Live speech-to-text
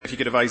if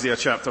you could have Isaiah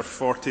chapter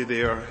 40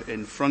 there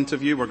in front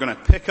of you. We're going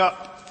to pick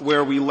up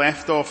where we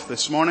left off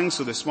this morning.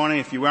 So this morning,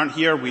 if you weren't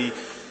here, we're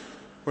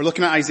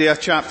looking at Isaiah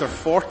chapter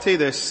 40,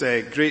 this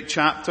great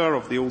chapter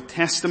of the Old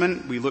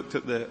Testament. We looked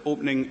at the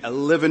opening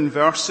 11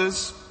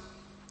 verses.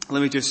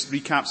 Let me just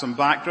recap some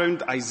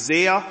background.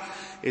 Isaiah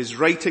is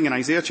writing in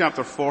Isaiah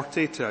chapter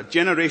 40 to a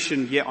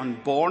generation yet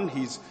unborn.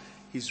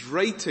 He's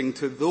writing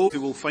to those who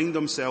will find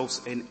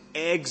themselves in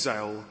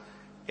exile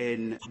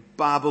in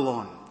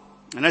Babylon.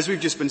 And as we've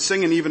just been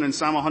singing even in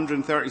Psalm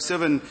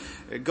 137,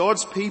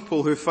 God's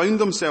people who found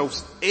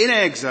themselves in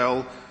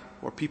exile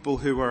were people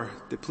who were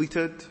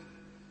depleted,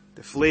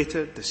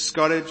 deflated,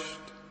 discouraged,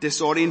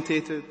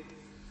 disorientated,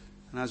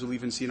 and as we'll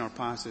even see in our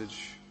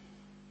passage,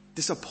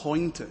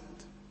 disappointed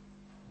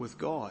with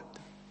God.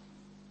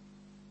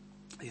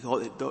 They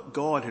thought that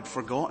God had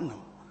forgotten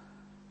them,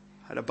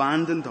 had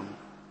abandoned them.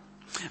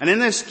 And in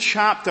this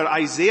chapter,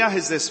 Isaiah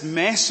has this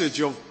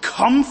message of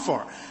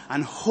comfort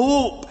and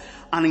hope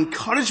and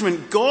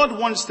encouragement. God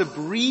wants to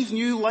breathe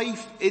new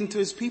life into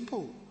his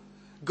people.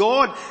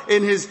 God,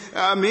 in his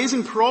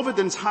amazing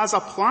providence, has a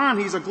plan.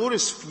 He has a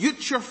glorious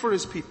future for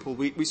his people.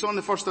 We saw in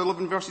the first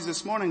 11 verses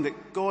this morning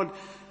that God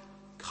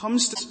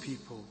comes to his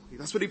people.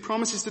 That's what he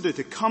promises to do,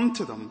 to come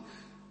to them,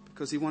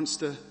 because he wants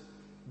to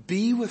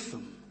be with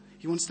them.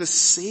 He wants to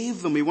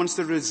save them. He wants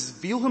to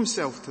reveal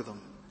himself to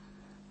them.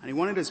 And he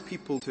wanted his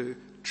people to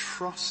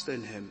trust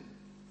in him,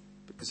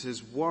 because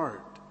his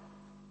word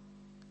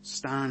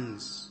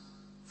stands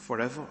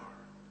forever.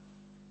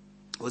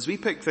 Well, as we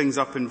pick things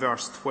up in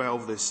verse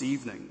 12 this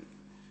evening,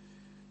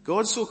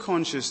 God's so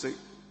conscious that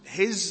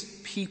his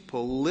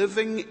people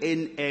living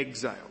in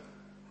exile,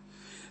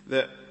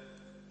 that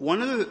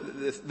one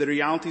of the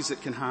realities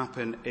that can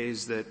happen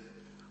is that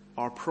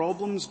our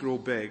problems grow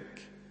big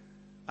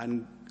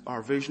and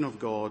our vision of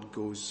God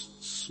goes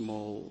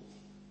small.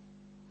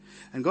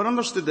 And God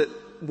understood that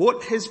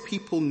what his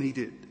people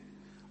needed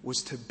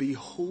was to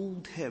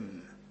behold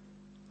him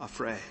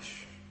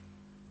afresh.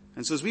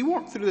 And so as we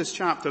walk through this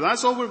chapter,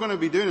 that's all we're going to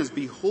be doing, is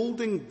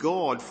beholding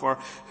God for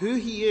who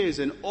he is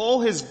in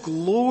all his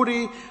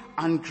glory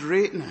and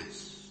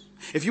greatness.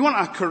 If you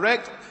want a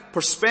correct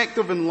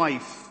perspective in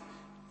life,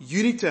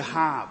 you need to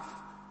have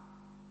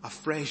a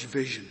fresh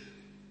vision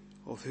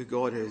of who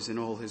God is in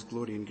all his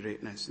glory and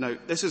greatness. Now,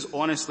 this is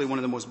honestly one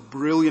of the most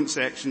brilliant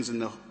sections in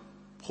the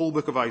whole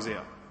book of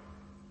Isaiah.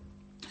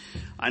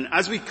 And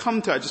as we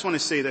come to it, I just want to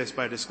say this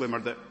by a disclaimer,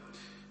 that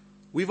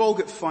we've all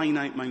got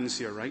finite minds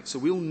here, right? So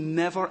we'll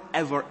never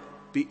ever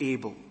be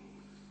able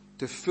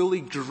to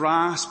fully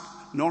grasp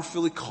nor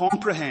fully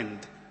comprehend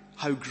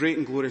how great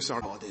and glorious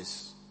our God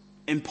is.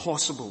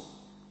 Impossible.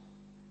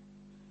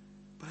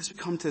 But as we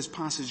come to this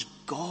passage,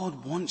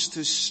 God wants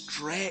to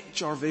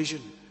stretch our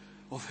vision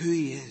of who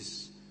he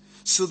is,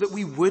 so that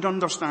we would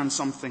understand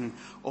something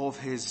of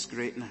his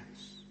greatness.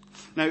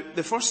 Now,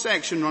 the first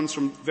section runs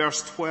from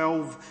verse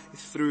 12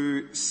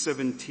 through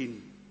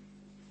 17.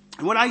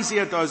 And what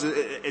Isaiah does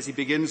as he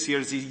begins here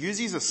is he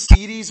uses a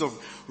series of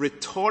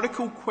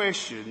rhetorical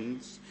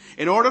questions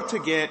in order to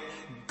get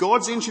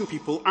God's ancient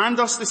people and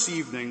us this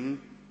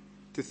evening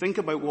to think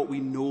about what we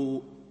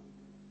know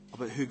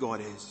about who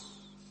God is.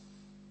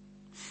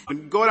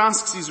 When God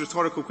asks these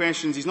rhetorical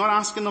questions, he's not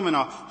asking them in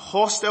a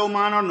hostile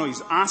manner, no,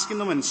 he's asking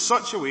them in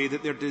such a way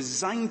that they're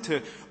designed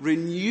to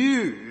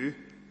renew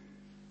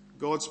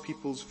God's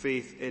people's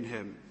faith in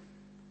him.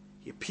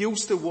 He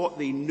appeals to what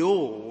they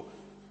know,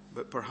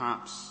 but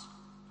perhaps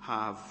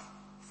have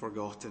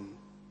forgotten.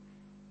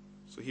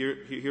 So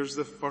here's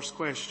the first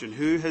question.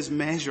 Who has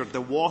measured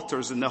the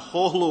waters in the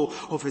hollow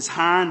of his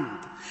hand,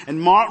 and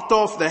marked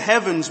off the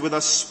heavens with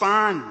a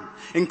span,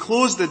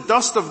 enclosed the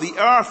dust of the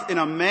earth in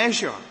a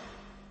measure,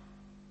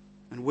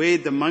 and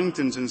weighed the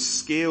mountains in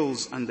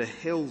scales and the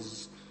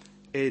hills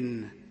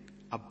in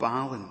a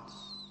balance?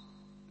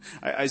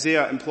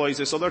 Isaiah employs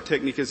this other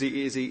technique as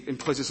he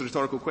employs this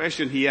rhetorical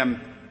question. He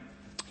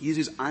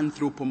uses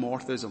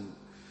anthropomorphism.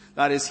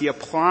 That is, he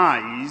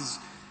applies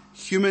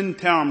human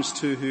terms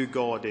to who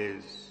God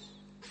is.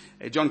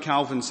 John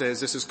Calvin says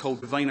this is called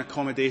divine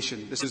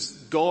accommodation. This is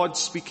God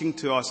speaking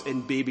to us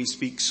in baby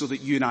speak so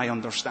that you and I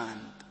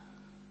understand.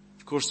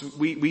 Of course,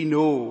 we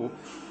know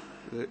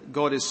that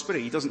God is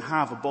spirit. He doesn't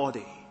have a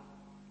body.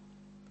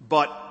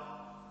 But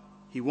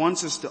he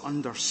wants us to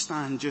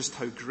understand just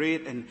how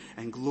great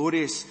and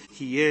glorious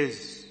he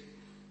is.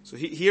 So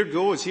here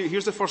goes.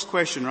 Here's the first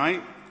question,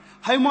 right?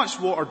 How much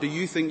water do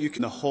you think you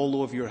can in the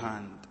hollow of your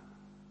hand?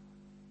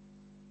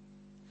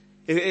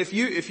 If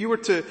you were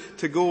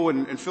to go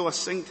and fill a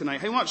sink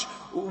tonight, how much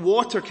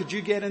water could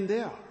you get in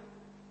there?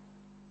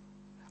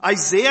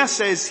 Isaiah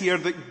says here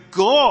that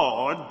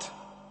God,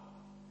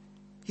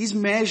 he's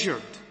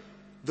measured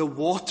the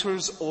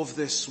waters of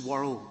this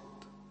world.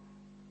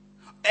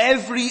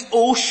 Every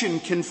ocean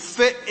can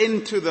fit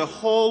into the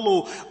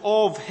hollow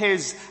of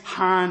his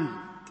hand.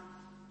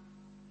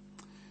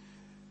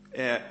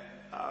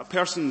 A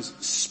person's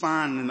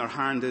span in their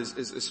hand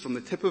is from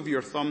the tip of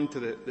your thumb to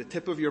the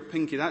tip of your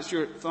pinky. That's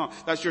your thumb.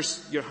 That's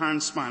your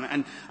hand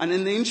span. And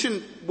in the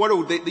ancient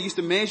world, they used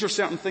to measure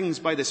certain things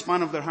by the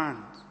span of their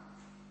hands.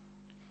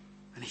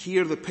 And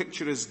here the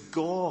picture is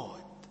God,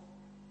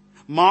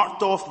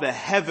 marked off the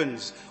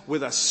heavens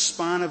with a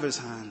span of his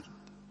hand.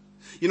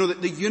 You know,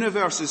 that the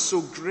universe is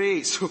so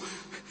great,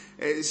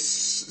 it's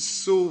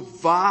so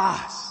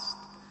vast,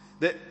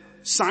 that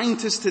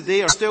scientists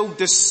today are still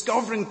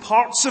discovering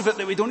parts of it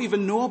that we don't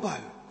even know about.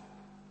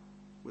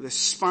 With a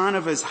span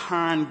of his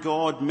hand,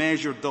 God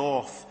measured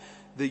off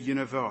the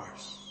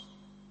universe.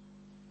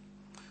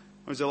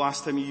 When was the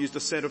last time you used a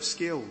set of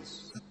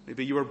scales?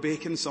 Maybe you were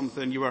baking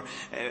something, you were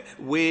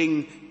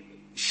weighing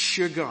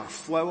sugar,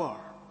 flour.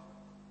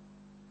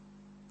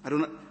 I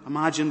don't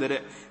imagine that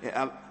it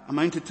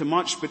amounted to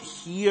much, but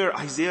here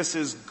Isaiah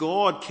says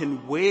God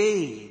can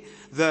weigh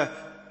the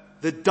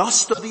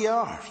dust of the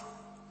earth.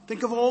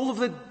 Think of all of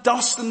the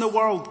dust in the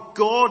world.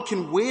 God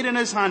can weigh it in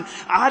his hand.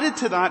 Added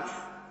to that,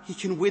 he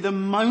can weigh the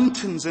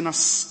mountains in a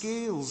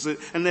scales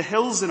and the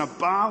hills in a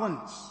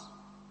balance.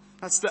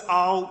 That's the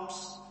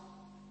Alps,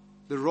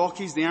 the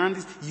Rockies, the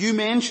Andes. You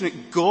mention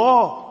it,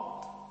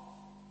 God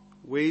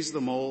weighs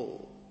them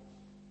all.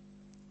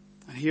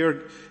 And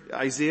here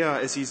Isaiah,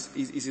 as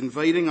he's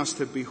inviting us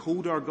to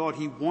behold our God,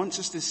 he wants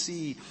us to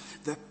see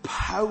the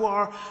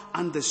power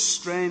and the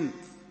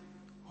strength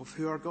of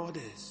who our God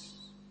is.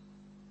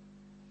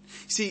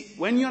 See,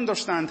 when you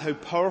understand how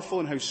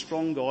powerful and how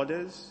strong God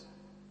is,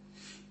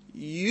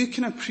 you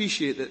can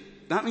appreciate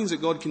that means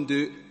that God can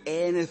do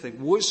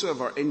anything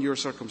whatsoever in your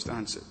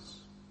circumstances.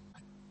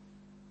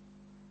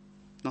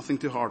 Nothing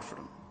too hard for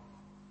him.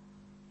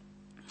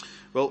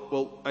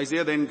 Well,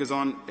 Isaiah then goes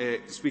on,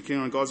 speaking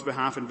on God's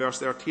behalf in verse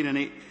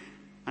 13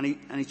 and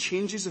he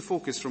changes the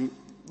focus from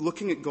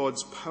looking at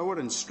God's power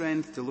and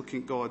strength to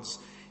looking at God's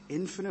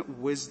infinite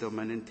wisdom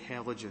and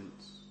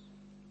intelligence.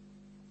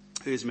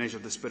 Who has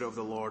measured the Spirit of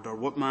the Lord? Or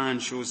what man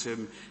shows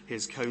him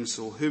his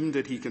counsel? Whom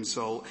did he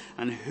consult?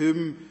 And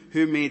who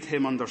made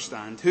him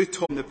understand? Who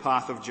taught him the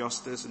path of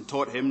justice and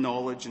taught him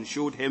knowledge and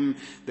showed him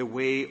the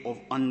way of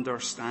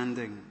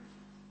understanding?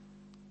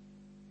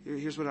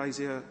 Here's what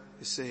Isaiah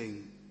is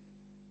saying.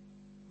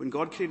 When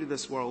God created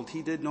this world,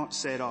 he did not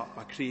set up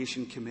a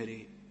creation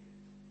committee.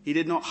 He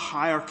did not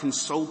hire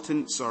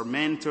consultants or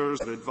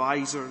mentors or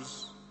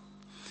advisors.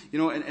 You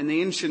know, in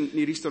the ancient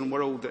Near Eastern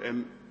world,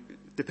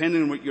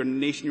 depending on what your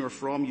nation you were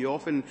from, you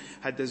often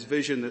had this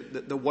vision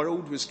that the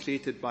world was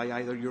created by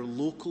either your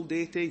local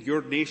deity,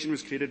 your nation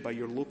was created by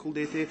your local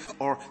deity,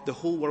 or the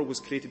whole world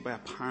was created by a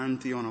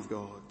pantheon of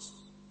gods.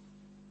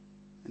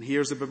 And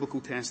here's the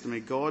biblical testimony.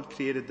 God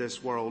created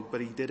this world,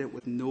 but he did it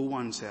with no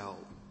one's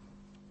help.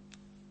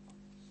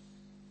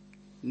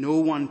 No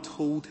one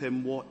told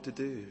him what to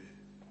do.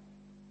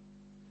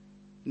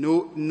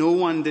 No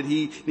one did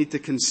he need to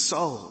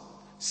consult,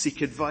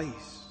 seek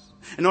advice.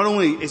 And not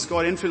only is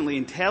God infinitely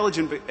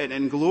intelligent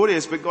and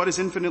glorious, but God is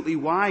infinitely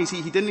wise.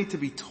 He didn't need to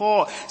be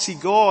taught. See,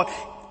 God,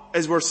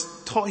 as we're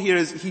taught here,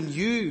 is he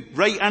knew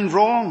right and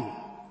wrong.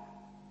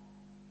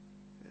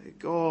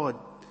 God,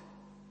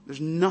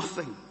 there's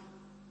nothing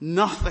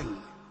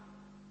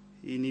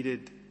he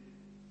needed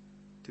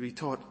to be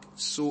taught.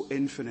 So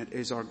infinite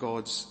is our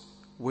God's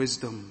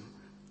wisdom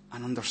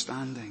and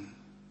understanding.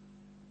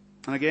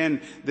 And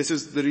again, this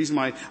is the reason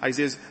why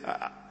Isaiah's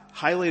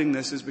highlighting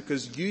this, is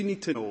because you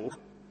need to know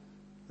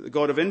the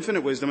God of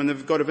infinite wisdom and the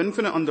God of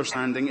infinite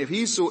understanding. If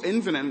he's so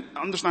infinite and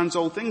understands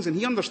all things, and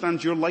he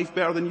understands your life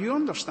better than you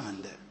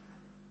understand it.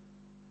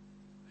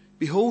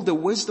 Behold the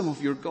wisdom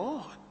of your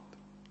God.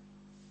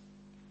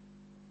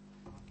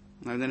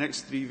 Now in the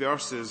next 3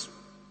 verses,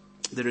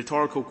 the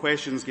rhetorical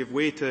questions give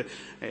way to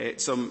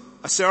some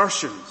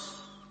assertions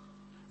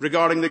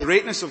regarding the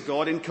greatness of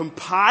God in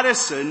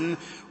comparison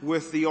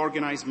with the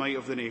organized might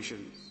of the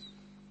nations.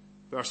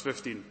 Verse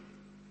 15.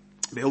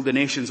 Behold, the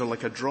nations are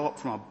like a drop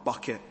from a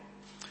bucket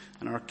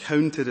and are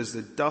counted as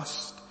the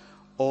dust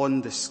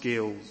on the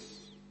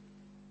scales.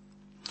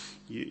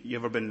 You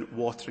ever been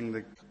watering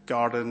the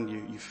garden?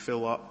 You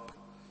fill up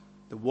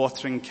the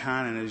watering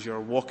can, and as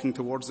you're walking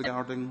towards the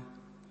garden,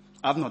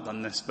 I've not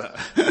done this, but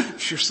I'm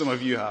sure some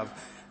of you have,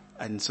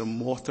 and some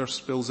water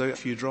spills out, a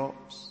few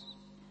drops.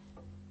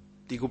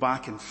 Do you go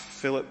back and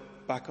fill it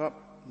back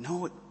up?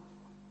 No,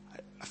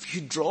 a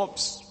few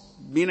drops,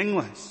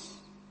 meaningless.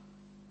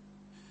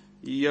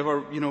 You ever,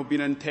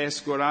 been in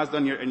Tesco or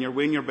Asda and you're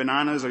weighing your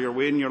bananas or you're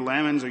weighing your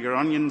lemons or your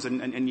onions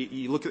and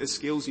you look at the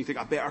scales and you think,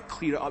 I better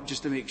clear it up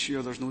just to make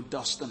sure there's no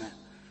dust in it,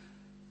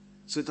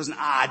 so it doesn't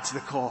add to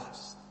the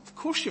cost. Of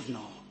course you've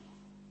not.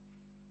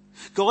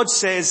 God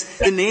says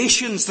the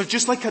nations, they're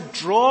just like a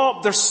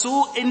drop. They're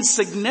so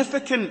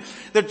insignificant.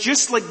 They're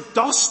just like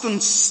dust on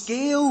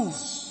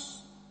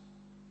scales.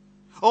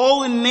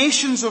 All the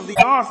nations of the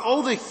earth,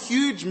 all the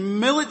huge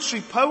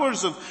military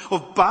powers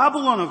of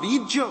Babylon, of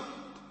Egypt,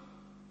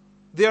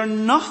 they're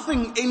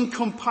nothing in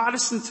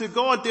comparison to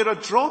God. They're a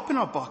drop in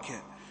a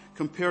bucket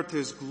compared to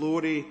his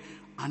glory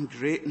and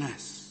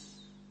greatness.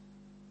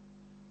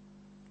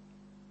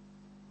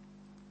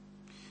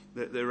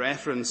 The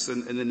reference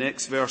in the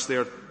next verse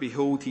there,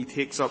 behold, he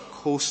takes up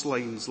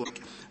coastlines like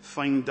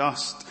fine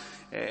dust.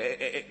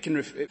 It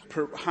can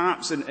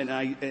perhaps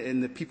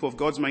in the people of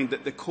God's mind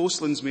that the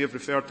coastlines may have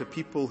referred to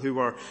people who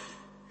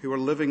who were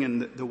living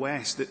in the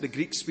West, the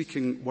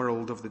Greek-speaking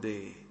world of the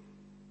day.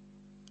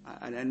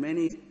 And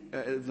many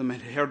of them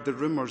had heard the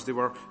rumors. They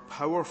were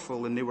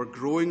powerful and they were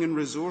growing in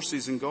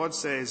resources. And God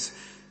says,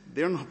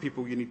 they're not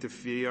people you need to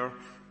fear.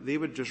 They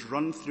would just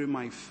run through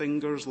my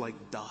fingers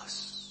like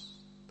dust.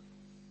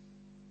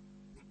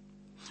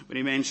 When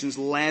he mentions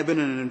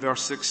Lebanon in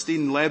verse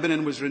 16,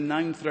 Lebanon was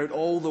renowned throughout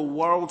all the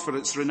world for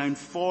its renowned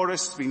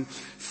forests being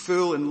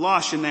full and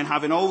lush and then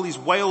having all these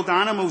wild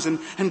animals.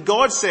 And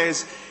God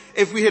says,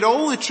 if we had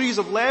all the trees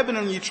of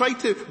Lebanon and you tried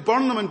to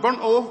burn them in burnt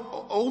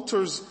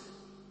altars,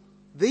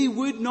 they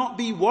would not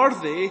be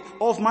worthy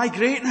of my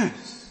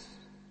greatness.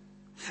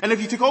 And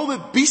if you took all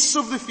the beasts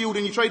of the field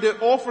and you tried to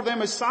offer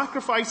them as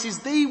sacrifices,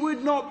 they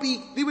would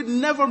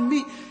never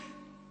meet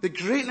the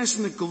greatness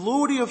and the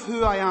glory of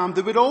who I am.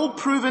 They would all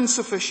prove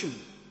insufficient.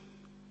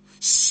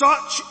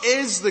 Such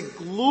is the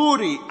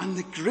glory and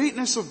the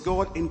greatness of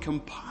God in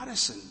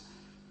comparison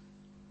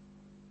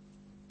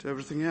to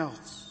everything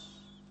else.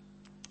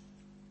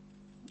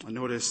 I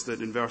noticed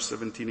that in verse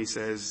 17 he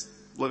says,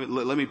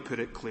 let me put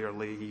it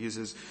clearly. He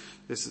uses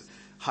this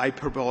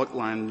hyperbolic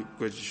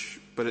language,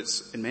 but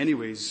it's in many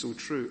ways so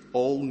true.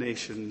 All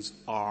nations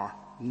are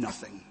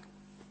nothing.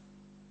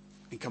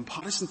 In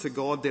comparison to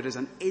God, there is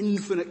an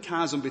infinite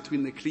chasm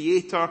between the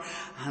Creator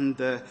and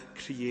the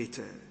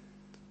created.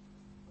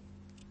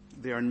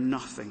 They are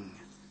nothing.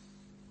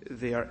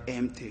 They are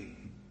empty.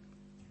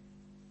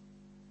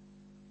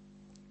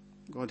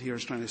 God here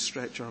is trying to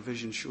stretch our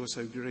vision, show us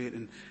how great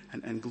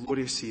and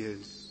glorious He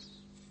is.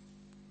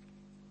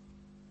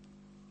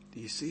 Do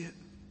you see it?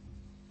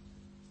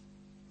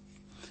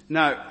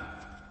 Now,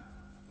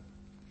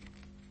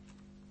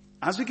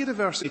 as we get to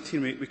verse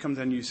 18, we come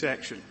to a new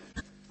section.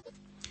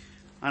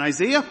 And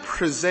Isaiah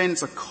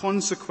presents a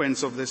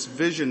consequence of this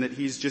vision that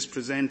he's just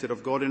presented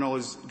of God in all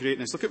His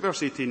greatness. Look at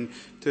verse 18.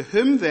 To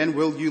whom then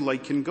will you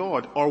liken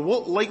God? Or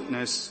what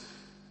likeness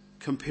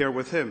compare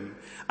with Him?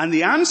 And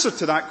the answer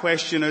to that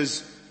question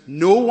is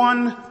no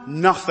one,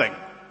 nothing.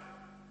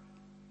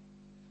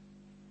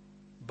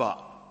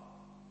 But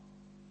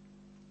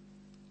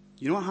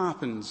you know what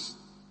happens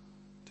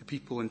to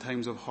people in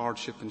times of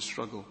hardship and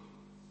struggle?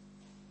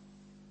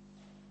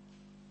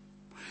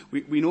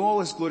 We know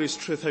all His glorious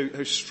truth,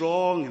 how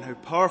strong and how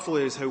powerful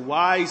He is, how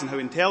wise and how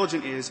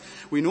intelligent He is.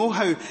 We know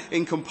how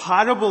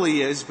incomparable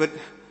He is, but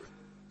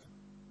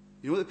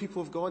you know what the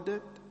people of God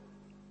did?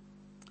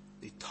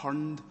 They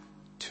turned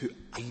to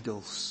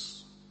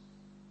idols.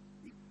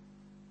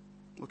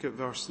 Look at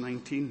verse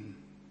 19.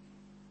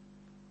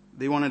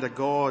 They wanted a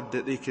God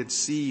that they could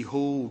see,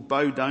 hold,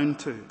 bow down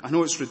to. I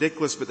know it's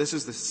ridiculous, but this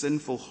is the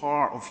sinful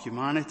heart of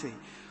humanity.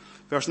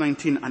 Verse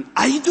 19, an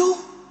idol?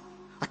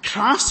 A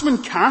craftsman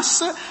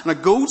casts it, and a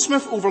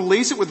goldsmith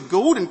overlays it with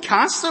gold and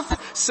casts it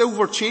with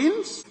silver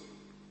chains.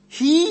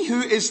 He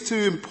who is too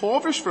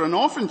impoverished for an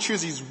offering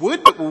chooses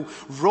wood that will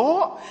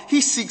rot.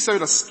 He seeks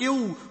out a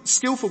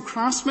skillful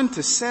craftsman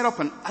to set up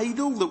an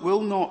idol that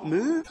will not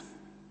move.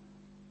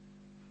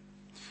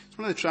 It's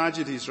one of the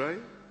tragedies,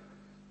 right?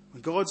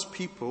 When God's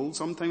people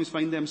sometimes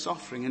find them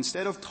suffering,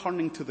 instead of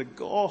turning to the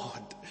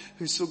God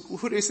who's so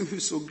glorious and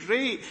who's so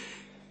great,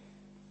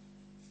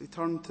 they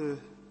turn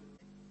to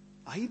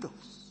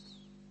idols.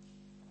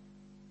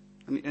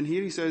 And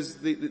here he says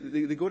they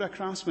go to a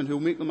craftsman who'll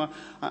make them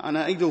an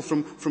idol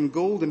from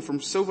gold and from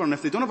silver. And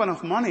if they don't have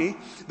enough money,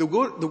 they'll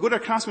go to a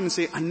craftsman and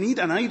say, I need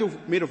an idol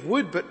made of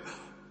wood, but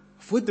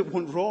wood that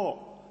won't rot.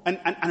 And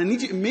I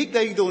need you to make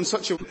the idol in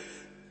such a way,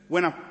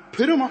 when I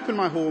put him up in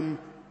my home,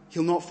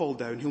 he'll not fall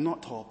down, he'll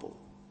not topple.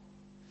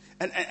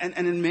 And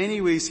in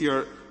many ways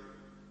here,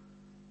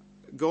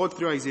 God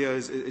through Isaiah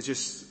is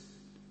just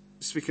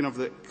speaking of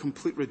the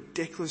complete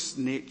ridiculous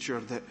nature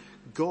that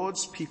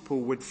God's people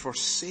would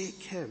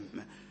forsake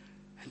Him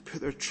and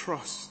put their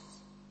trust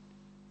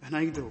in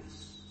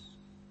idols.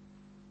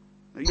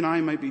 Now, you and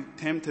I might be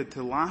tempted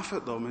to laugh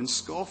at them and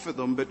scoff at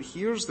them, but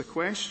here's the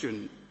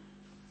question.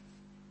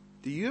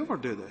 Do you ever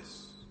do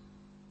this?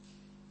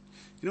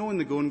 You know when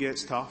the going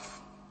gets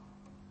tough?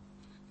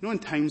 You know when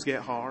times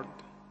get hard?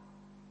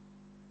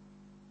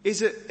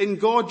 Is it in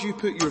God you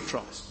put your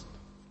trust?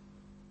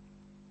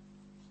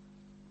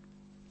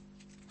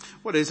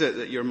 What is it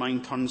that your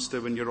mind turns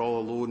to when you're all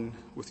alone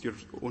with your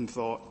own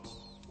thoughts?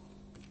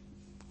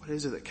 What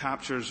is it that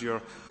captures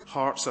your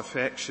heart's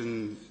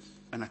affection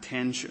and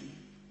attention?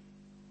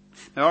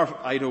 Now our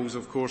idols,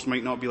 of course,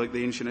 might not be like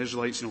the ancient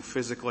Israelites,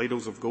 physical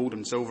idols of gold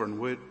and silver and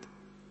wood.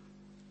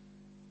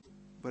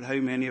 But how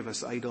many of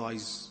us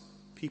idolize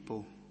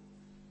people?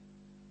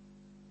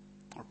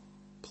 Or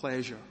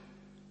pleasure?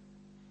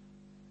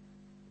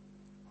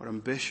 Or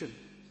ambition?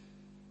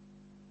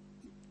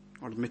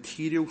 Or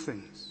material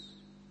things?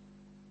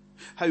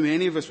 How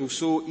many of us will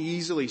so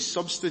easily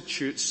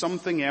substitute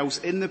something else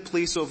in the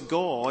place of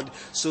God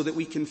so that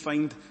we can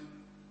find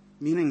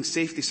meaning,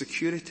 safety,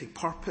 security,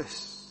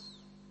 purpose?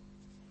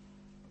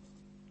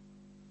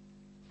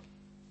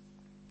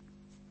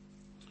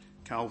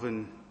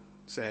 Calvin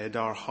said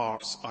our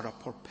hearts are a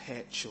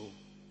perpetual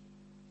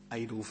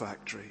idol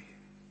factory.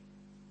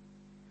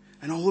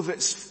 and all of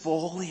its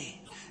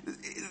folly.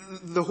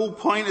 The whole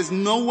point is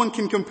no one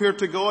can compare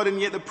to God,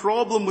 and yet the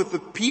problem with the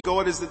people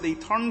of God is that they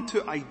turn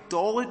to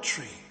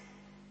idolatry.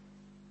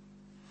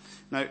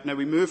 Now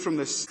we move from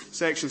this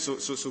section,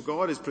 so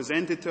God is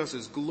presented to us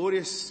as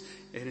glorious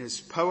in His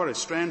power, His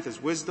strength,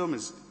 His wisdom,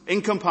 His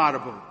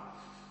incomparable.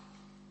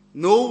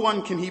 No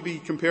one can He be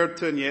compared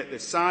to, and yet the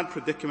sad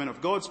predicament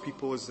of God's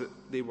people is that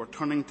they were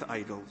turning to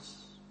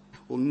idols.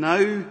 Well,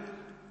 now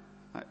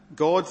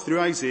God, through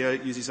Isaiah,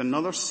 uses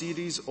another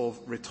series of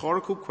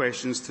rhetorical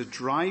questions to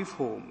drive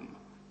home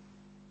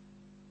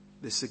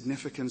the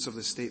significance of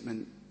the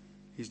statement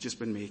He's just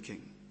been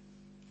making.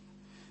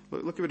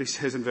 Look at what He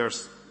says in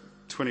verse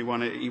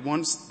 21. He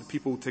wants the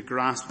people to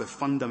grasp the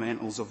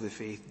fundamentals of the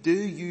faith. Do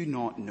you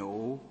not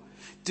know?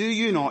 Do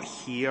you not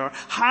hear?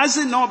 Has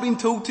it not been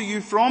told to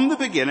you from the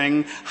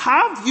beginning?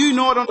 Have you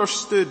not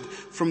understood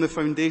from the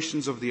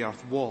foundations of the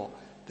earth what?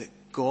 That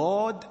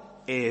God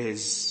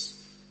is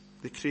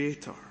the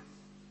Creator.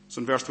 So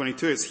in verse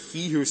 22, it's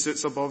He who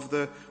sits above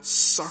the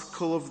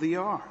circle of the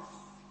earth.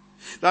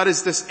 That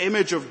is this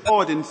image of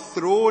God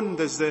enthroned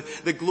as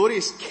the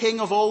glorious King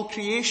of all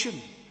creation.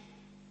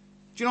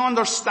 Do you not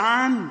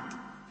understand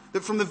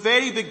that from the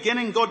very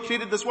beginning God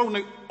created this world?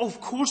 Now, of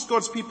course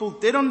God's people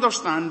did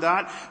understand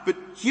that, but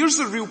here's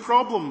the real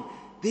problem.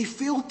 They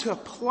failed to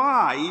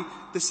apply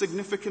the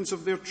significance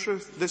of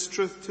this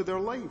truth to their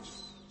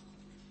lives.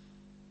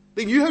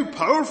 They knew how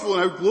powerful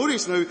and how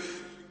glorious and how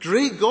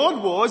great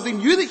God was. They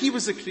knew that He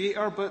was the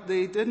Creator, but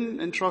they didn't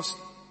entrust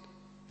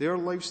their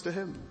lives to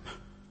Him.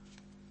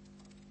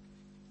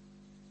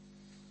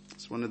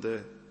 It's one of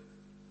the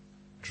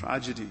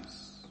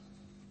tragedies.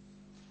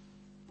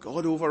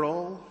 God over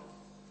all,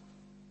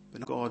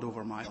 but not God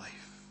over my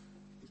life.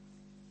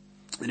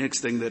 The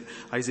next thing that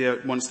Isaiah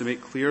wants to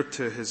make clear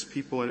to his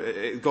people,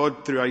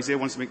 God through Isaiah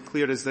wants to make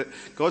clear, is that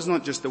God's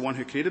not just the one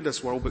who created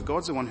this world, but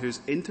God's the one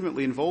who's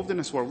intimately involved in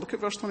this world. Look at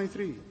verse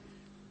 23.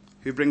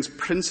 Who brings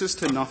princes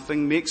to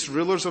nothing, makes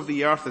rulers of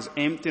the earth as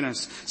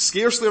emptiness.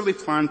 Scarcely are they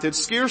planted,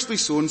 scarcely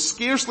sown,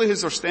 scarcely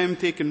has their stem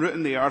taken root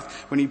in the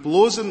earth. When He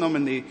blows on them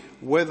and they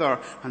wither,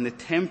 and the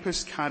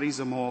tempest carries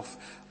them off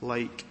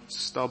like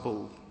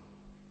stubble.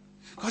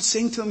 God's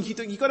saying to them,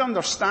 you got to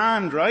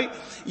understand, right?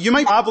 You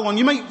might Babylon,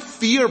 you might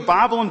fear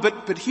Babylon,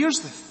 but here's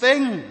the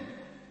thing.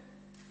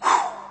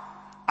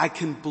 I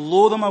can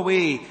blow them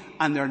away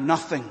and they're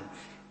nothing.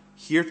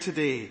 Here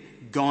today,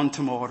 gone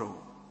tomorrow.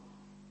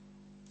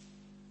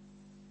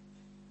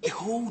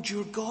 Behold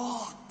your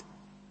God.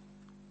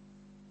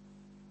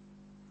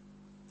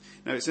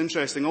 Now it's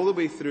interesting, all the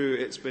way through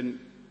it's been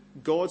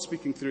God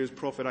speaking through His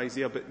prophet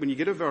Isaiah, but when you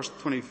get to verse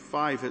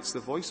 25, it's the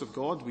voice of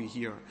God we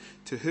hear.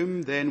 To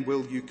whom then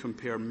will you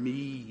compare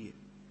me,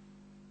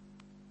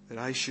 that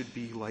I should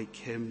be like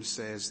Him,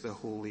 says the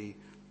Holy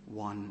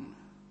One.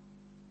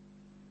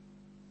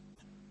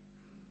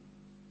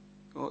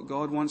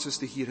 God wants us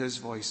to hear His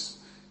voice.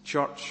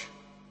 Church,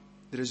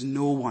 there is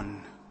no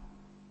one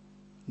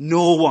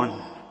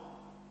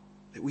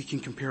that we can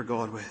compare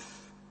God with.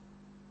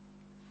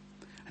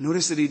 And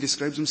notice that He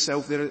describes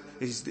Himself there,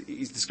 he's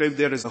described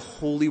there as the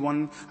Holy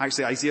One.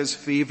 Actually, Isaiah's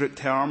favorite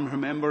term,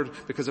 remembered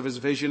because of his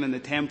vision in the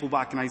temple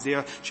back in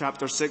Isaiah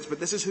chapter 6. But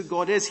this is who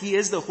God is. He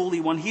is the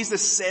Holy One. He's the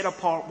set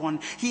apart one.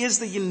 He is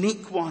the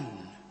unique one.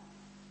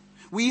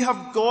 We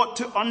have got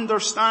to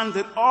understand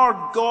that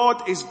our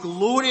God is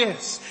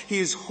glorious. He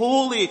is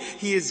holy.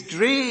 He is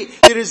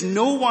great. There is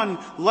no one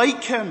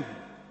like Him.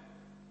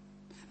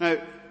 Now,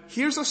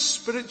 here's a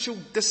spiritual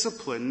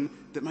discipline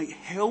that might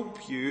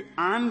help you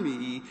and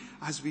me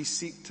as we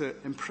seek to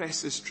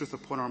impress this truth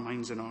upon our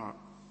minds and our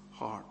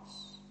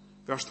hearts.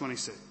 Verse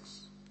 26.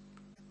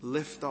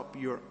 Lift up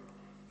your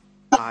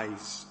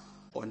eyes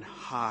on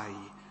high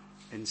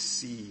and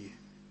see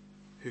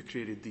who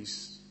created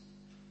these.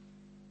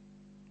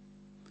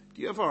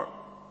 Do you ever,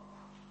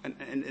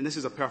 and this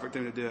is a perfect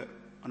time to do it,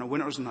 on a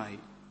winter's night,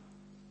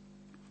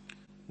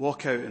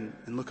 walk out and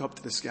look up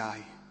to the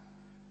sky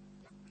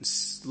and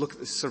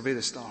survey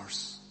the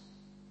stars?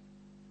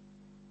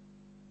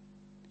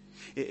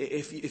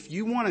 If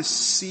you want to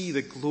see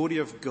the glory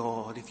of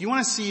God, if you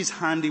want to see His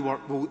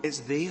handiwork, well, it's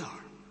there.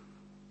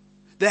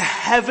 The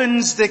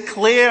heavens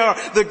declare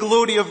the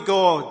glory of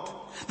God.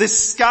 The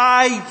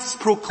skies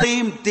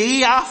proclaim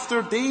day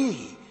after day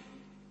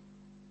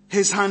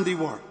His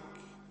handiwork.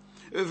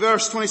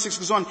 Verse 26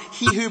 goes on,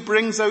 He who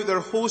brings out their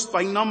host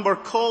by number,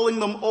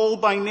 calling them all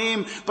by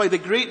name, by the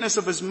greatness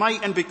of His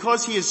might, and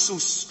because He is so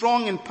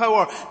strong in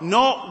power,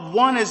 not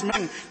one is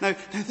missing. Now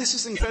this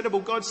is incredible.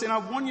 God's saying, I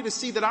want you to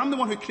see that I'm the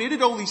one who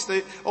created all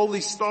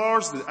these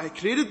stars, that I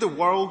created the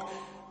world,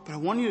 but I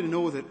want you to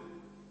know that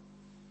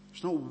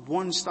there's not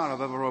one star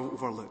I've ever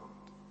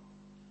overlooked.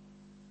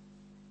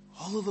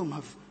 All of them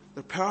have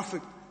their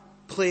perfect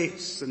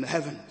place in the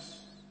heavens.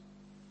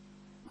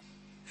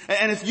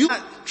 And if you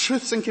let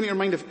truth sink into your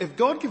mind, if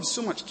God gives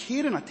so much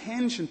care and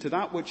attention to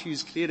that which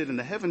He's created in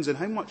the heavens, then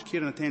how much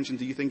care and attention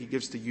do you think He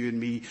gives to you and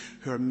me,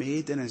 who are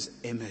made in His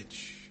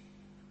image?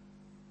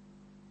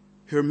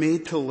 Who are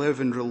made to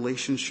live in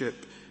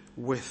relationship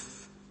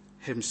with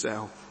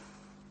Himself?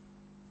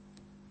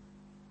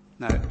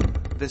 Now,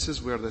 this is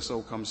where this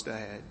all comes to a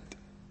head.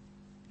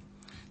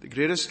 The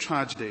greatest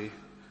tragedy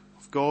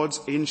of God's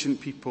ancient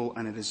people,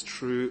 and it is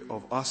true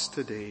of us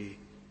today,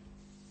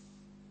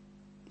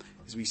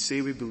 is we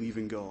say we believe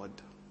in God,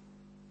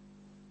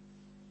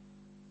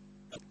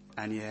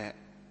 and yet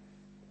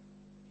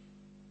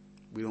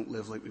we don't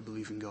live like we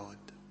believe in God.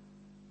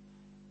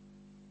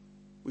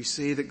 We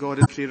say that God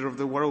is the creator of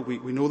the world.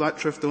 We know that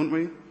truth, don't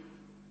we?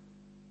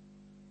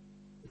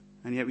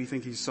 And yet we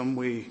think he's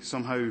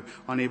somehow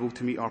unable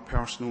to meet our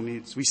personal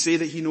needs. We say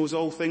that he knows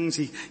all things,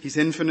 he's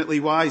infinitely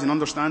wise and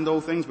understands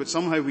all things, but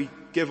somehow we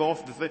give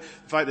off the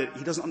fact that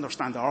he doesn't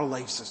understand our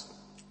life system,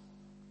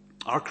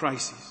 our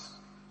crises.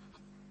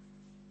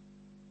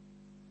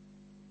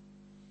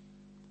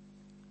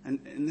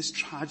 And this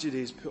tragedy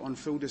is put on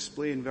full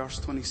display in verse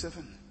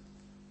 27.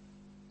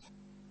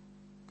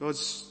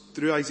 God's,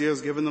 through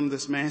Isaiah's given them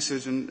this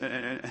message,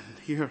 and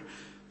here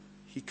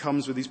he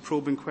comes with these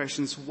probing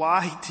questions.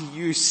 Why do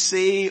you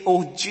say,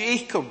 O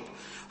Jacob,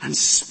 and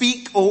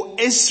speak, O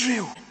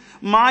Israel?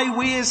 My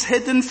way is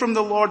hidden from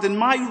the Lord, and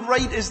my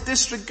right is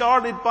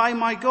disregarded by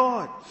my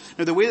God.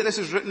 Now the way that this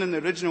is written in the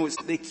original, is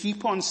they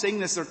keep on saying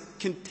this. They're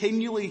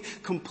continually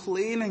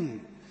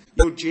complaining.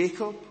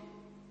 Jacob,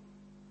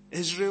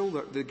 Israel,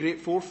 the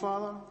great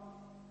forefather.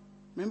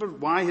 Remember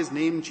why his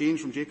name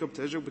changed from Jacob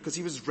to Israel? Because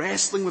he was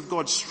wrestling with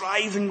God,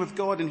 striving with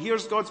God. And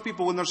here's God's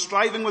people when they're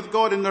striving with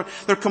God, and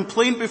their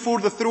complaint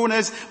before the throne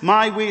is,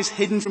 my way is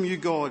hidden from you,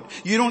 God.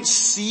 You don't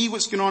see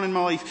what's going on in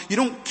my life. You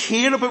don't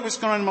care about what's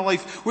going on in my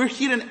life. We're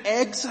here in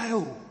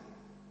exile.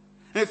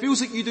 And it feels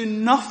like you do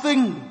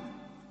nothing.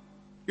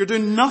 You're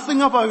doing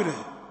nothing about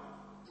it.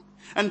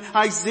 And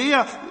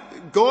Isaiah,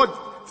 God,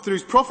 through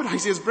his prophet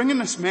Isaiah, is bringing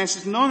this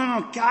message.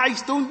 No,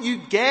 guys, don't you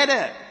get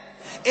it?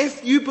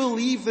 If you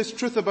believe this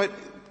truth about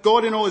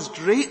God in all his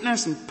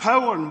greatness and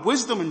power and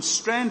wisdom and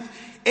strength,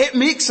 it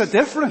makes a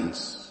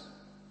difference.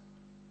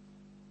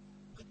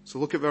 So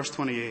look at verse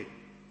 28.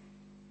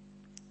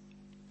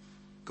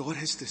 God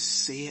has to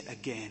say it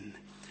again.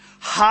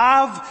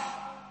 Have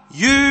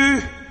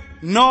you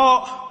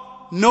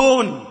not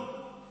known?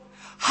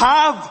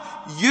 Have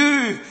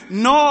you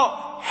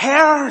not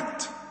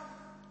heard?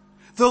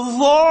 The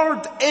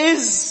Lord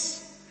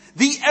is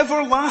the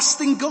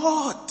everlasting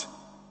God,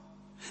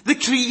 the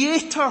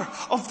creator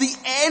of the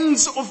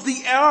ends of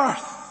the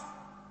earth.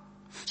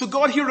 So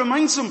God here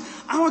reminds them,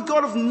 I'm a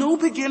God of no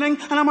beginning,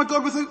 and I'm a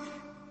God without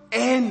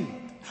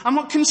end. I'm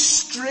not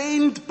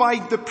constrained by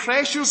the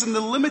pressures and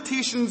the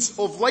limitations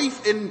of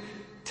life in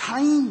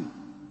time.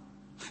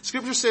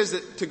 Scripture says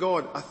that to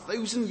God,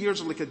 1,000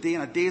 years are like a day,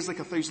 and a day is like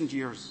 1,000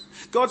 years.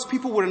 God's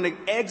people were in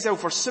exile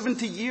for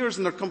 70 years,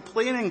 and they're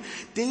complaining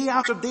day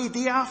after day,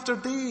 day after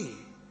day.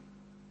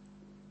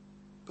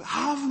 But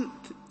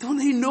don't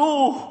they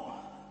know?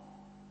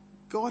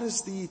 God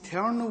is the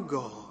eternal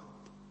God.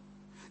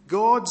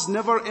 God's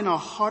never in a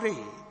hurry,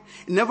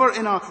 never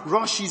in a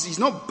rush. He's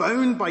not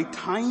bound by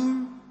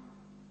time.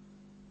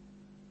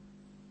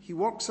 He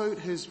works out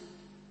his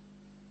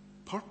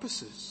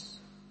purposes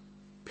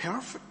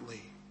perfectly.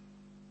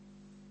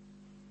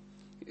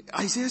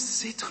 Isaiah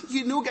said, don't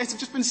you know, guys, I've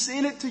just been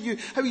saying it to you,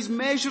 how he's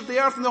measured the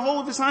earth in the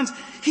hollow of his hands.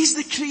 He's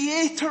the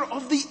creator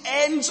of the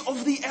ends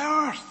of the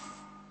earth.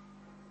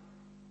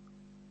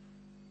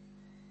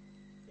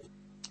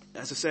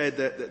 As I said,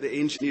 the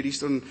ancient Near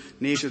Eastern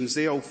nations,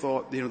 they all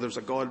thought, there's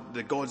a God,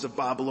 the gods of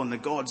Babylon, the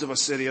gods of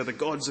Assyria, the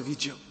gods of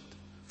Egypt.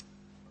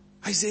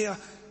 Isaiah,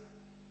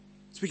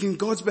 speaking on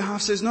God's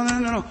behalf, says,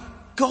 no.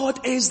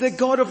 God is the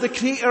God of the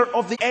creator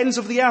of the ends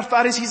of the earth.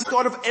 That is, he's the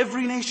God of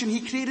every nation. He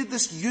created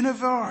this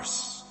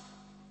universe.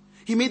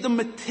 He made them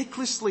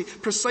meticulously,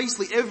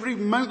 precisely, every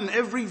mountain,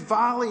 every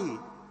valley,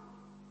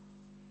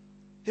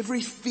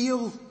 every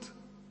field,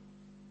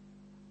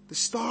 the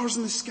stars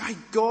in the sky.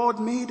 God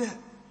made it.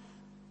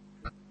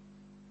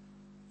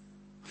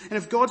 And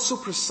if God's so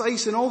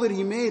precise in all that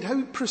he made,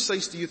 how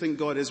precise do you think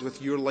God is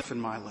with your life and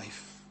my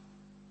life?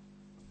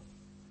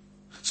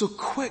 So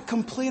quit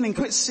complaining,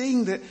 quit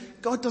saying that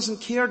God doesn't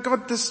care,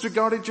 God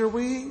disregarded your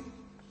way.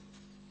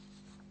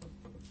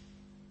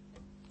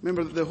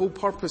 Remember, the whole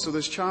purpose of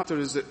this chapter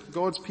is that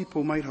God's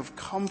people might have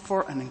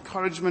comfort and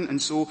encouragement,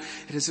 and so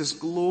it is this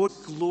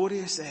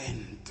glorious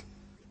end.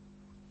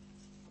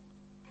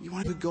 You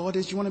want to know who God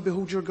is? You want to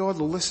behold your God?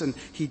 Well, listen,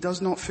 he does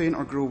not faint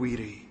or grow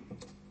weary.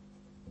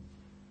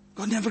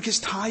 God never gets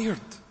tired.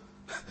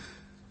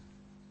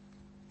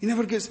 He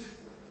never gets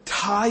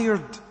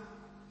tired.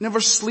 Never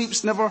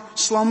sleeps, never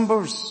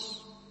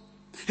slumbers.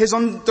 His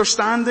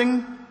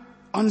understanding,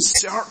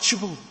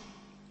 unsearchable.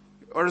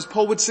 Or as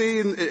Paul would say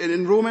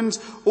in Romans,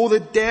 oh, the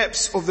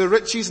depths of the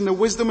riches and the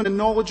wisdom and the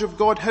knowledge of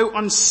God. How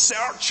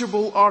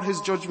unsearchable are his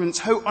judgments.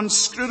 How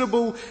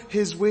inscrutable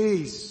his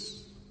ways.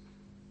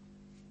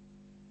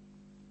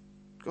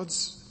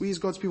 We as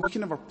God's people, we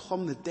can never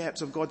plumb the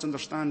depths of God's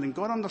understanding.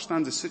 God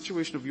understands the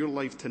situation of your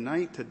life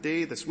tonight,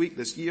 today, this week,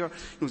 this year.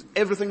 He knows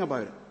everything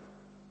about it.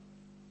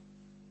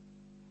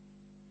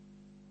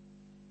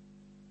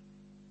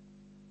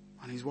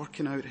 And he's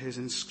working out his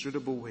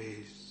inscrutable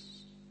ways.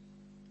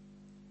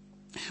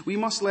 We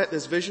must let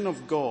this vision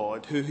of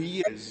God, who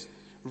he is,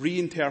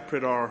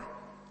 reinterpret our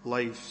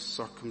life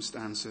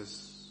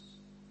circumstances.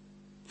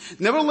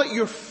 Never let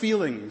your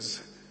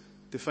feelings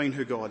define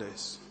who God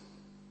is.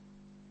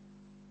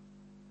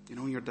 You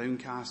know, when you're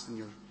downcast and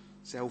you're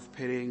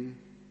self-pitying,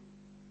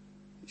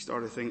 you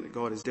start to think that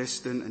God is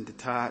distant and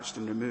detached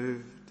and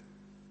removed.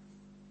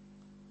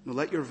 No,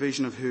 let your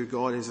vision of who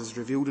God is as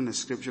revealed in the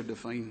scripture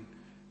define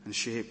and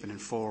shape and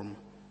inform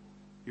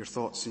your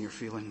thoughts and your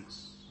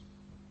feelings.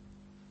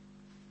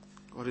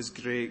 God is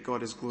great,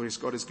 God is glorious,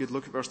 God is good.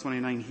 Look at verse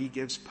 29. He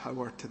gives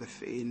power to the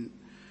faint,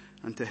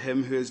 and to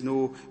him who has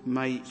no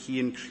might, he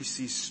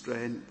increases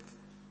strength.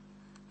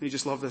 You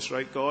just love this,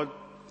 right? God,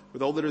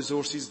 with all the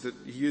resources that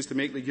he used to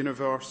make the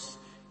universe,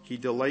 he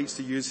delights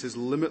to use his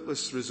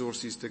limitless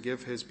resources to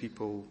give his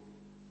people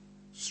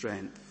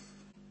strength.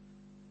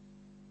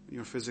 When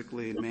you're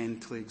physically and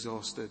mentally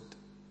exhausted,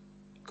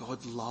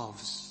 God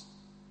loves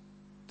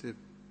to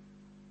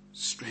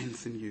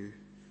strengthen you,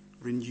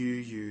 renew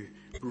you,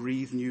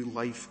 breathe new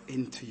life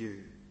into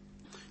you.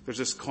 There's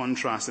this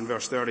contrast in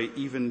verse 30.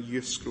 Even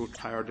youths grow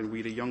tired and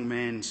weary. Young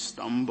men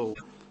stumble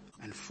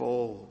and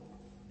fall.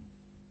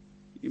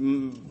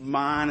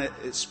 Man at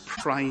its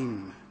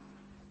prime,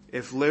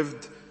 if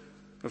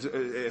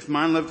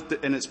man lived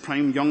in its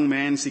prime, young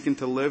men seeking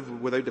to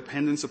live without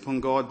dependence upon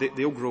God,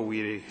 they'll grow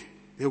weary.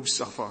 They'll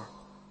suffer.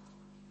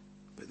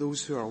 But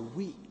those who are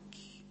weak,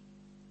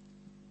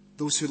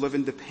 those who live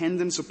in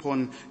dependence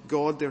upon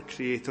God, their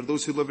Creator,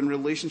 those who live in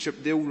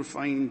relationship, they'll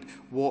find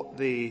what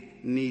they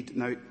need.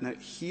 Now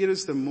here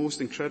is the most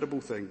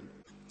incredible thing.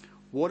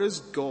 What is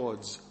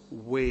God's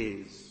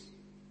way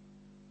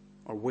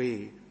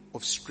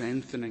of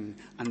strengthening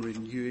and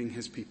renewing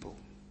his people?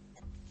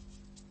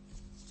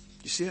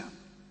 You see it?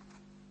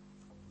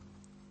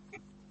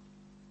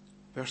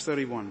 Verse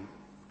 31.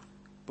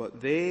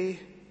 But they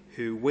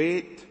who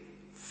wait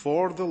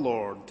for the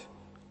Lord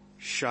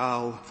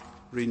shall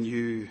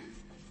renew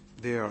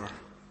their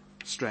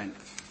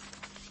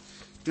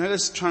strength. Now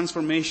this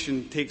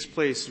transformation takes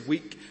place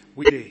week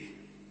day.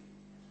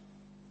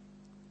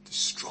 To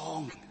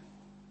strong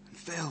and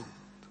filled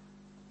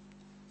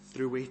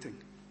through waiting.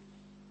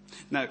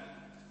 Now,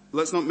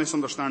 let's not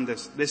misunderstand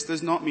this. This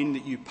does not mean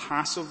that you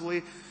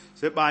passively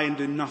sit by and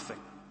do nothing.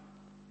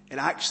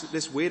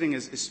 This waiting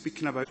is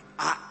speaking about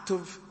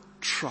active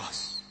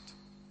trust.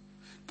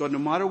 God, no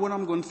matter what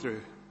I'm going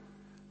through,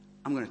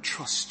 I'm going to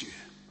trust you.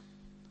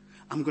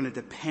 I'm going to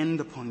depend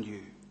upon you.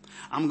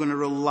 I'm going to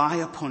rely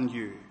upon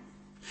you.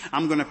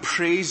 I'm going to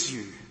praise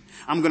you.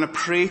 I'm going to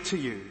pray to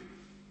you.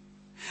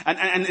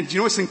 And do you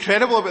know what's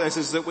incredible about this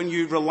is that when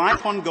you rely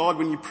upon God,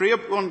 when you pray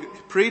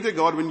to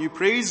God, when you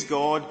praise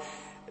God,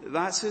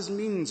 that's his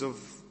means of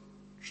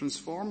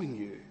transforming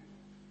you,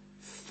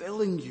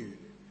 filling you,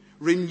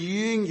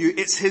 renewing you.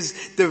 It's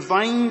his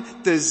divine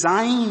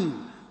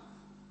design.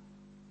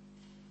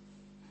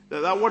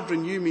 That word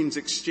renew means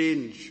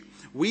exchange.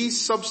 We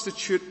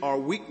substitute our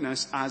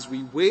weakness as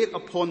we wait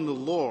upon the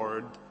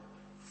Lord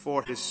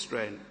for his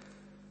strength.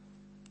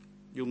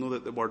 You'll know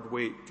that the word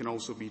wait can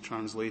also be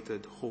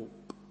translated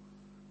hope.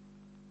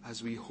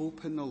 As we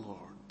hope in the Lord,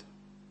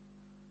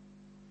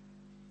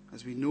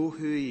 as we know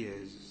who he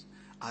is,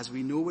 as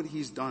we know what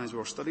he's done, as we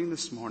were studying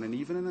this morning,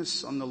 even in his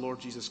Son, the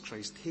Lord Jesus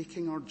Christ,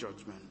 taking our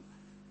judgment,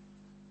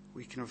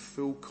 we can have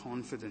full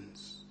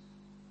confidence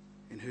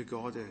in who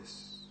God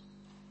is.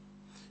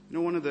 You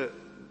know, one of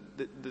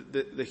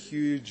the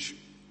huge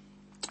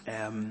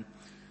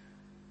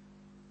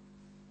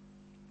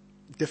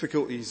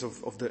difficulties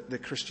of the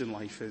Christian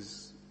life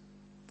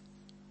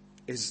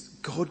is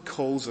God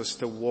calls us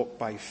to walk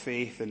by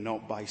faith and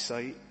not by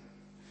sight.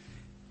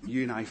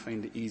 You and I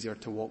find it easier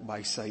to walk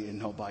by sight and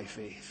not by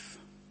faith.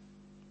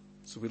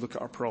 So we look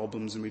at our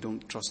problems and we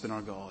don't trust in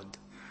our God.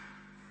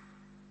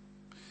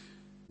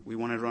 We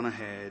want to run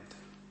ahead.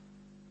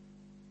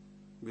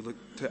 We look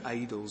to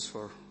idols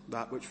for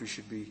that which we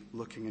should be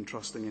looking and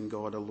trusting in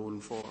God alone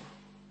for.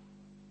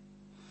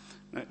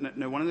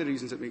 Now, one of the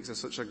reasons it makes us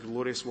such a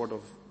glorious word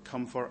of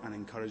comfort and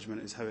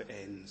encouragement is how it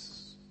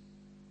ends.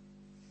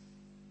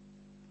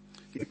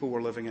 People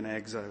were living in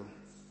exile.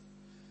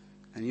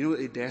 And you know what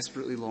they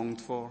desperately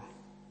longed for?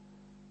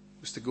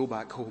 Was to go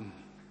back home.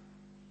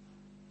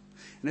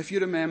 And if you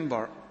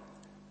remember,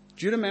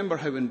 do you remember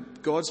how when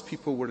God's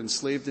people were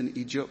enslaved in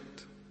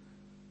Egypt,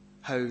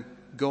 how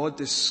God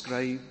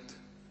described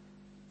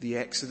the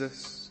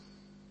Exodus?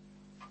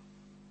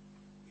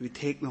 He would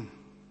take them.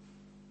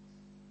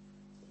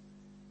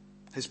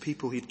 His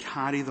people, he'd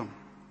carry them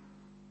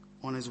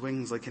on his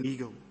wings like an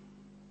eagle.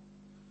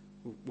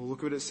 Well,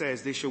 look what it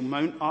says. They shall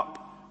mount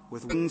up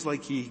with wings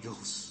like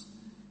eagles.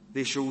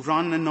 They shall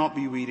run and not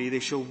be weary. They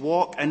shall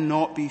walk and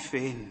not be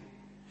faint.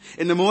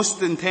 In the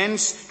most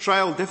intense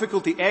trial,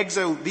 difficulty,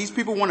 exile, these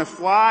people want to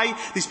fly.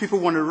 These people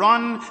want to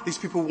run. These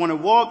people want to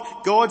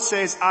walk. God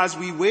says, as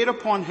we wait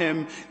upon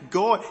him,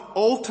 God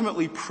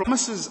ultimately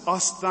promises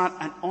us that,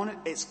 and on it,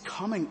 it's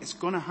coming. It's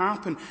going to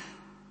happen.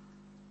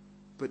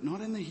 But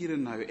not in the here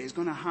and now. It's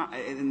going to happen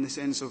in the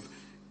sense of,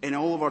 in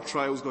all of our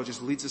trials, God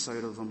just leads us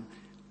out of them.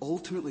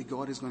 ultimately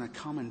God is going to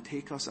come and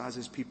take us as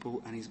his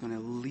people, and he's going to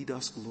lead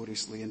us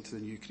gloriously into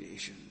the new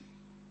creation.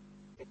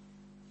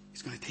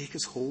 He's going to take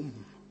us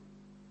home.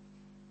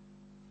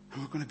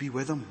 And we're going to be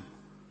with him.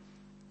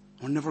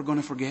 We're never going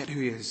to forget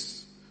who he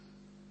is.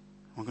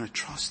 We're going to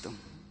trust him.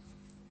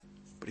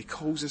 But he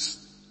calls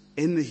us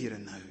in the here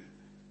and now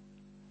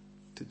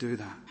to do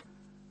that,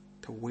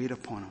 to wait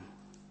upon him,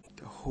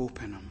 to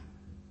hope in him.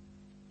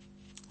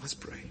 Let's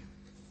pray.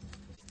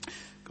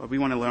 God, we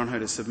want to learn how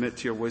to submit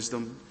to your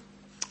wisdom.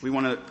 We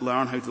want to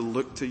learn how to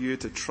look to you,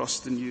 to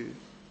trust in you.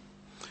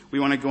 We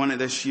want to go into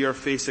this year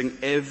facing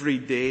every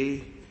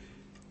day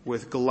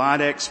with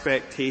glad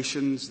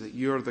expectations that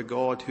you're the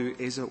God who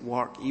is at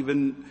work,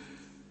 even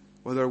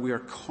whether we are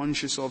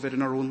conscious of it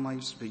in our own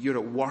lives, but you're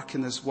at work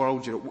in this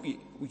world.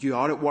 You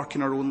are at work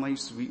in our own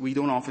lives. We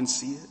don't often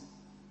see it.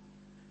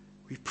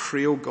 We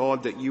pray, oh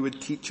God, that you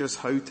would teach us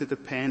how to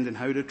depend and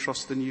how to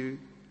trust in you.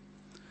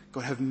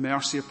 God, have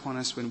mercy upon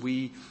us when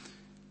we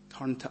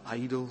turn to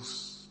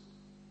idols,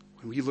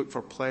 when we look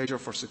for pleasure,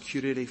 for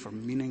security, for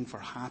meaning, for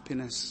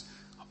happiness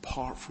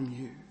apart from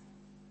you.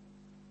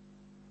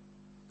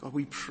 God,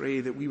 we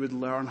pray that we would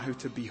learn how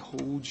to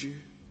behold you,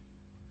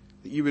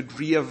 that you would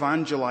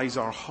re-evangelize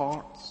our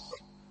hearts,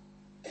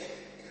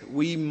 that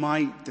we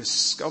might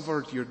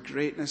discover your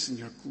greatness and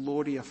your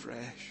glory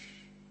afresh.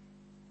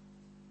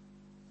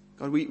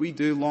 God, we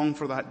do long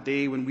for that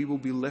day when we will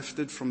be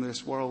lifted from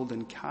this world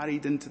and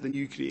carried into the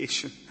new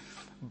creation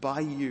by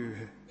you.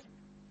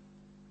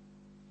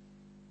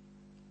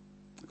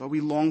 God, we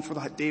long for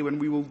that day when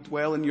we will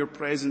dwell in your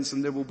presence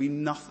and there will be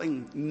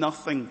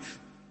nothing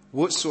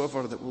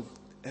whatsoever that will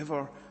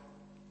ever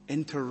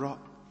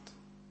interrupt,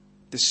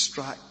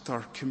 distract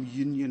our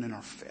communion and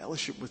our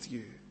fellowship with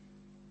you.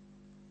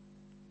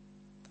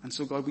 And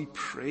so God, we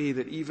pray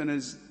that even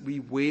as we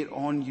wait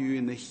on you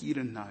in the here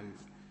and now,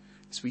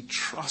 as we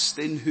trust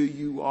in who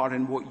you are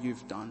and what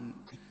you've done,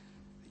 that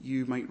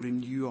you might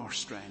renew our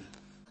strength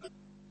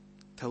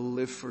to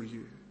live for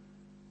you,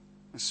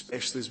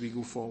 especially as we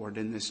go forward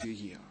in this new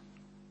year.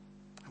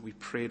 And we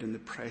pray it in the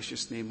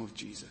precious name of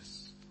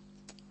Jesus.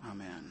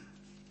 Amen.